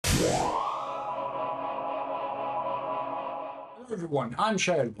Hello everyone, I'm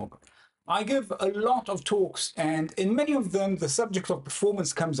Shael. I give a lot of talks, and in many of them the subject of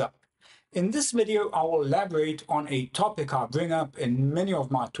performance comes up. In this video I will elaborate on a topic I bring up in many of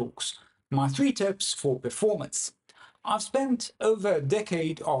my talks, my 3 tips for performance. I've spent over a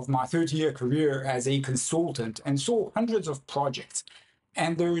decade of my 30-year career as a consultant and saw hundreds of projects.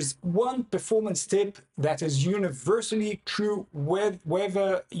 And there's one performance tip that is universally true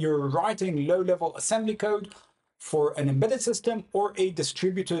whether you're writing low-level assembly code for an embedded system or a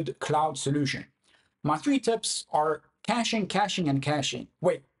distributed cloud solution. My 3 tips are caching, caching, and caching.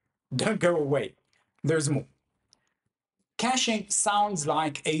 Wait, don't go away. There's more. Caching sounds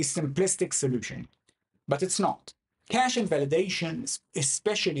like a simplistic solution, but it's not. Caching validation,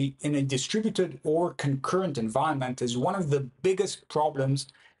 especially in a distributed or concurrent environment, is one of the biggest problems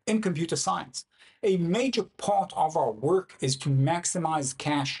in computer science. A major part of our work is to maximize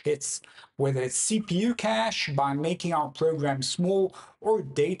cache hits, whether it's CPU cache by making our program small or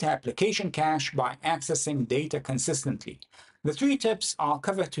data application cache by accessing data consistently. The 3 tips I'll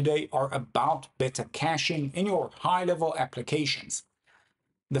cover today are about better caching in your high-level applications.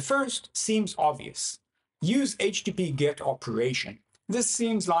 The first seems obvious. Use HTTP GET operation. This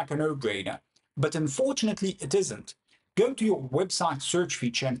seems like a no-brainer, but unfortunately it isn't. Go to your website search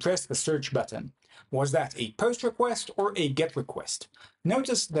feature and press the search button. Was that a POST request or a GET request?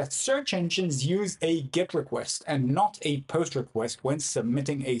 Notice that search engines use a GET request and not a POST request when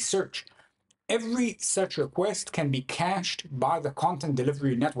submitting a search. Every such request can be cached by the Content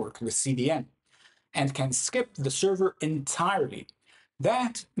Delivery Network, the CDN, and can skip the server entirely.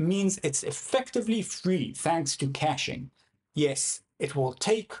 That means it's effectively free thanks to caching. Yes, it will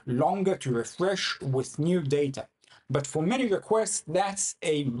take longer to refresh with new data, but for many requests, that's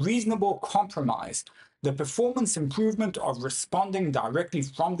a reasonable compromise. The performance improvement of responding directly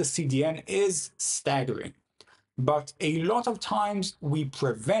from the CDN is staggering. But a lot of times we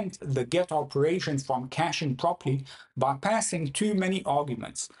prevent the GET operation from caching properly by passing too many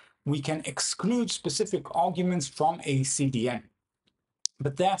arguments. We can exclude specific arguments from a CDN.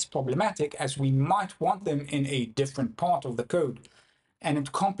 But that's problematic as we might want them in a different part of the code, and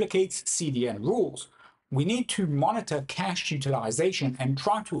it complicates CDN rules. We need to monitor cache utilization and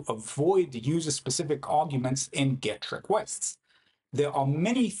try to avoid user-specific arguments in GET requests. There are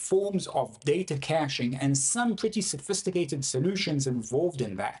many forms of data caching and some pretty sophisticated solutions involved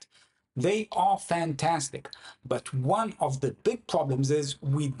in that. They are fantastic, but one of the big problems is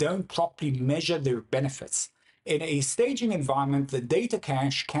we don't properly measure their benefits. In a staging environment, the data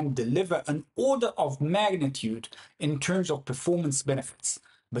cache can deliver an order of magnitude in terms of performance benefits,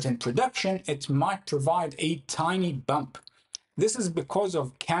 but in production, it might provide a tiny bump. This is because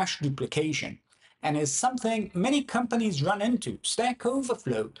of cache duplication, and is something many companies run into. Stack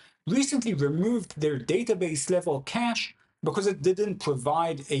Overflow recently removed their database-level cache because it didn't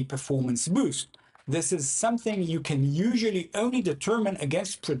provide a performance boost. This is something you can usually only determine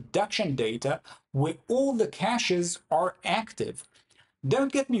against production data where all the caches are active.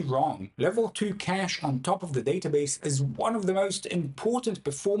 Don't get me wrong, level 2 cache on top of the database is one of the most important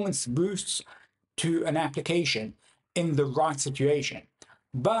performance boosts to an application in the right situation.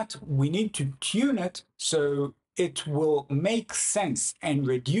 But we need to tune it so it will make sense and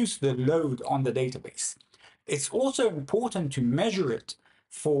reduce the load on the database. It's also important to measure it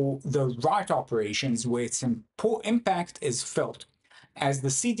for the right operations where its impact is felt, as the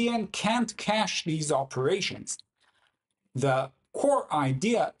CDN can't cache these operations. The core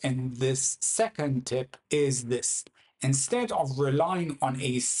idea in this second tip is this. Instead of relying on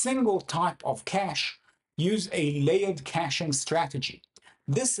a single type of cache, use a layered caching strategy.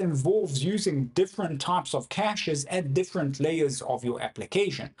 This involves using different types of caches at different layers of your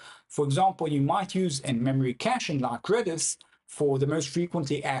application. For example, you might use in-memory caching like Redis for the most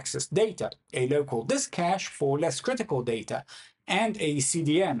frequently accessed data, a local disk cache for less critical data, and a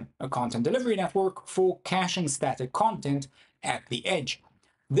CDN, a content delivery network, for caching static content at the edge.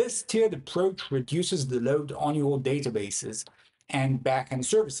 This tiered approach reduces the load on your databases and backend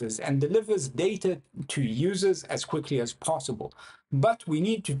services and delivers data to users as quickly as possible. But we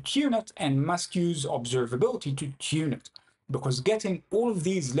need to tune it and must use observability to tune it, because getting all of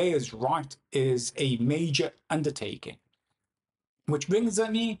these layers right is a major undertaking. Which brings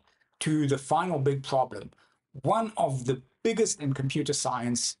me to the final big problem. One of the biggest in computer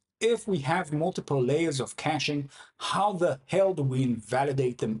science. If we have multiple layers of caching, how the hell do we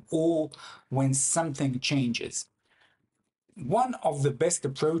invalidate them all when something changes? One of the best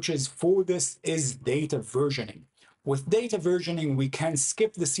approaches for this is data versioning. With data versioning, we can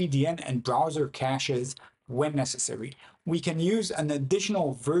skip the CDN and browser caches when necessary. we can use an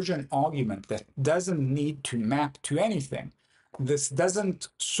additional version argument that doesn't need to map to anything. This doesn't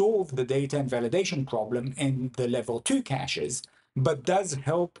solve the data invalidation problem in the level 2 caches, but does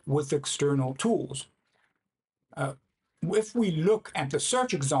help with external tools. If we look at the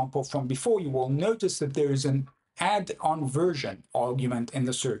search example from before, you will notice that there is an add-on version argument in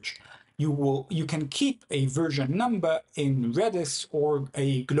the search. You can keep a version number in Redis or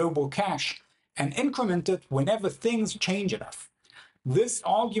a global cache and increment it whenever things change enough. This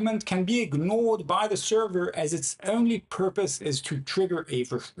argument can be ignored by the server as its only purpose is to trigger a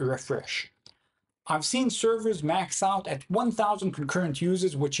refresh. I've seen servers max out at 1,000 concurrent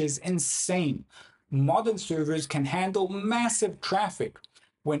users, which is insane. Modern servers can handle massive traffic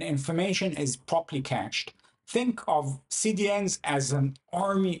when information is properly cached. Think of CDNs as an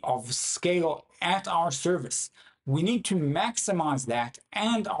army of scale at our service. We need to maximize that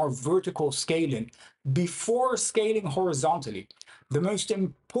and our vertical scaling before scaling horizontally. The most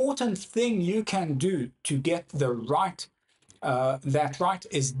important thing you can do to get that right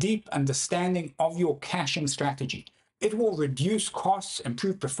is deep understanding of your caching strategy. It will reduce costs,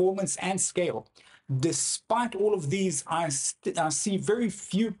 improve performance, and scale. Despite all of these, I see very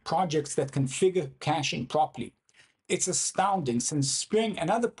few projects that configure caching properly. It's astounding since Spring and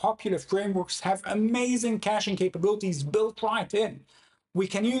other popular frameworks have amazing caching capabilities built right in. We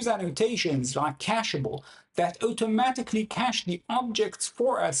can use annotations like cacheable that automatically cache the objects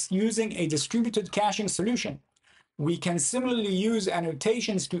for us using a distributed caching solution. We can similarly use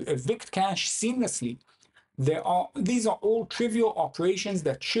annotations to evict cache seamlessly. These are all trivial operations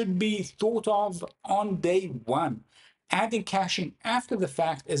that should be thought of on day one. Adding caching after the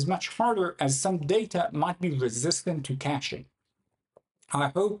fact is much harder as some data might be resistant to caching. I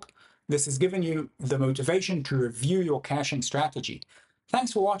hope this has given you the motivation to review your caching strategy.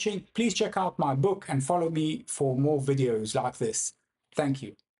 Thanks for watching. Please check out my book and follow me for more videos like this. Thank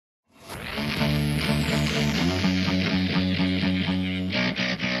you.